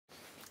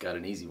got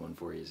an easy one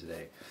for you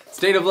today.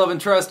 State of Love and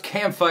Trust,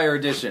 Campfire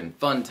Edition.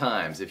 Fun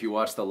times. If you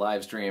watch the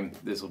live stream,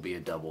 this will be a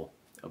double.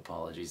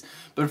 Apologies.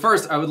 But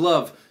first, I would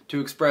love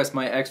to express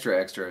my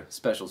extra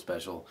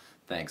special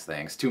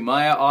thanks to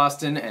Maya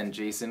Austin and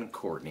Jason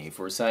Courtney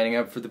for signing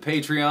up for the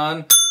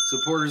Patreon.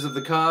 Supporters of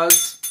the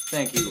cause,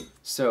 thank you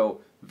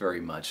so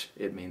very much.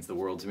 It means the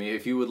world to me.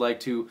 If you would like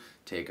to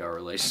take our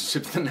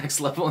relationship to the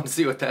next level and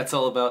see what that's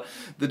all about,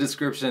 the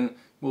description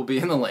will be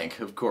in the link,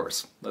 of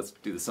course. Let's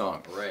do the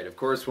song. Right, of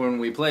course, when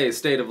we play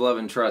State of Love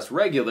and Trust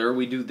regular,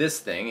 we do this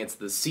thing. It's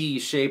the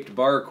C-shaped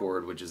bar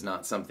chord, which is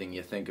not something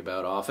you think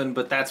about often,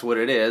 but that's what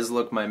it is.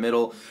 Look, my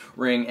middle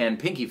ring and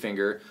pinky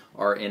finger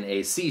are in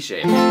a C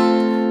shape.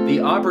 The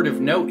operative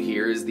note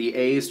here is the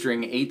A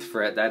string 8th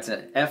fret. That's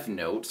an F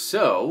note.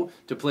 So,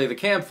 to play the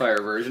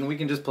Campfire version, we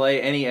can just play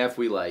any F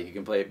we like. You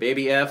can play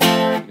baby F,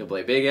 you can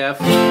play big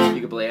F, you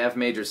can play F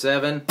major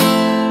 7,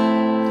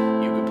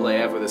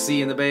 play F with a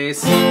C in the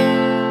bass.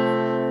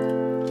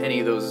 Any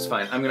of those is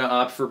fine. I'm going to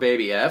opt for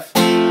baby F.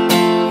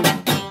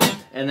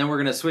 And then we're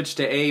going to switch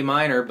to A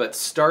minor, but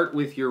start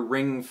with your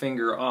ring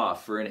finger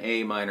off for an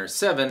A minor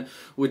 7,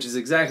 which is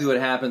exactly what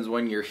happens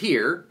when you're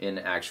here in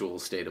actual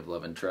State of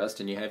Love and Trust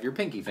and you have your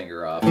pinky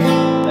finger off.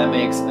 That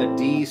makes a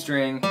D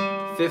string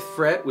 5th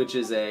fret, which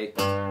is a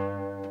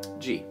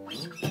G.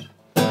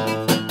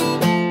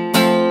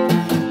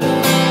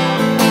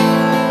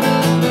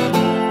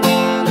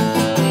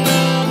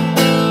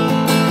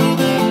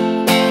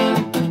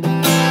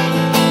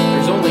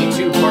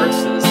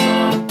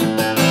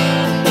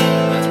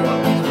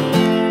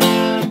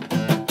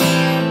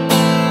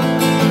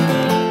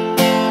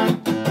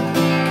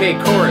 Okay,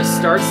 chorus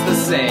starts the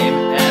same,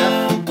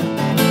 F,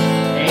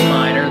 A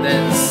minor,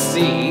 then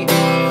C,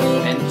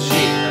 and G.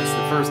 That's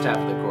the first half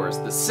of the chorus.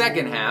 The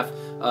second half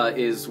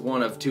is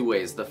one of two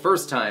ways. The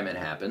first time it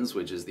happens,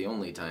 which is the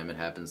only time it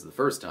happens the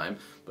first time,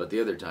 but the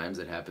other times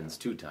it happens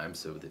 2 times,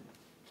 so that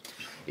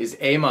is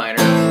A minor,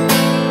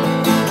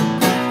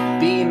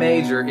 B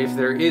major. If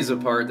there is a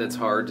part that's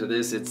hard to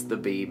this, it's the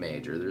B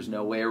major. There's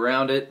no way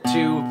around it.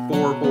 2,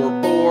 4,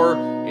 4,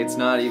 4. It's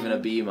not even a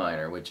B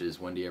minor, which is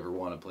when do you ever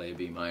want to play a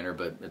B minor,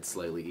 but it's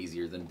slightly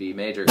easier than B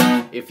major.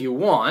 If you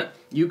want,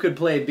 you could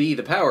play B,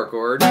 the power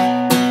chord.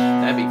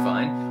 That'd be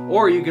fine.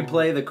 Or you could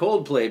play the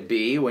Coldplay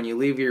B when you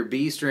leave your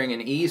B string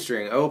and E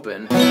string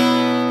open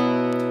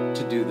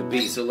to do the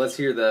B. So let's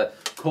hear the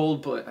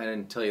Coldplay. I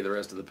didn't tell you the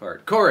rest of the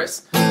part.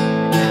 Chorus.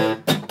 F,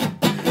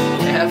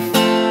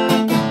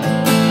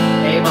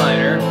 A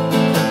minor,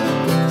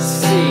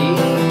 C,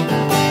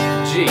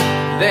 G,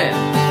 then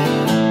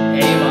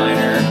A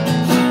minor,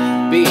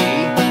 B,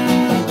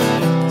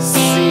 C,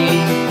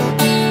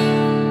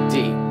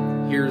 D.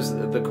 Here's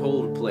the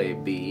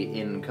Coldplay B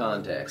in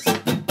context.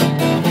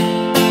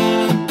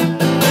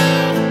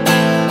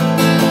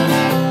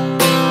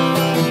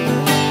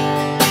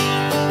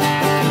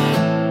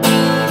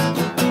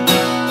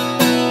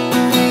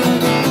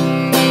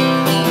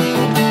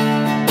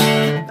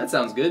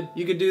 Sounds good.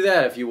 You could do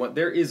that if you want.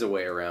 There is a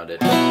way around it.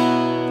 2,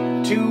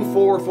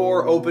 4,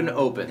 4, open,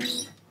 open.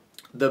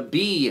 The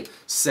B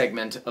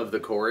segment of the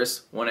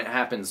chorus, when it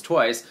happens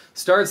twice,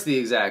 starts the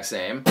exact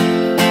same.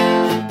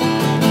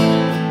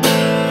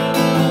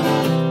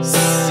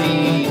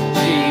 C,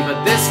 G,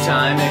 but this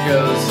time it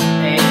goes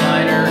A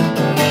minor,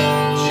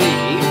 G,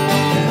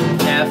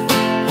 F,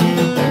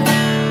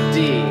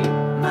 D.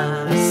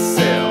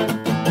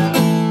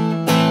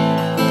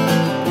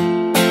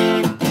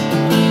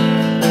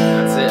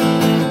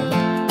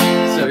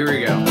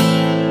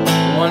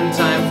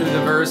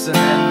 And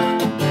then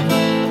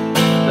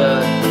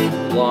the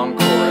long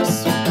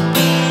chorus.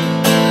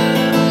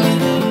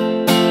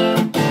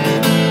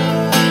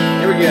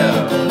 Here we go.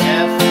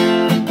 F,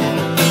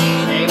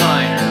 A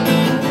minor,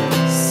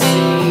 C,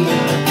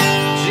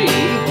 G,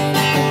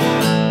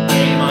 A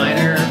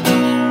minor,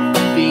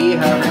 B,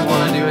 however you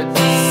want to do it, C,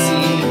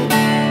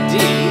 D,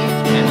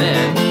 and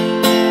then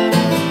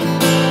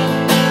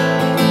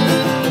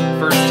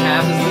first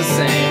half is the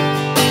same.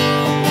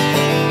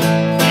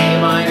 A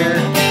minor,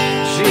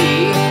 G,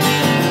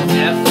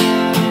 F,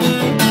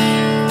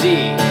 D.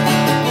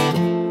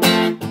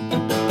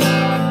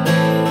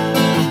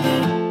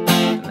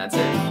 And that's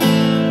it.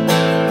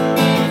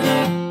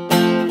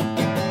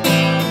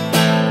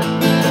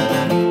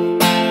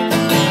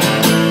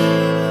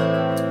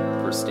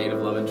 For State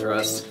of Love and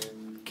Trust,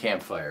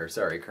 Campfire.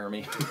 Sorry,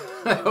 Kermie.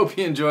 I hope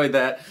you enjoyed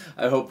that.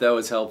 I hope that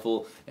was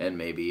helpful and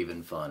maybe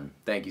even fun.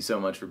 Thank you so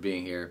much for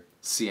being here.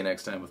 See you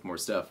next time with more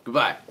stuff.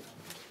 Goodbye.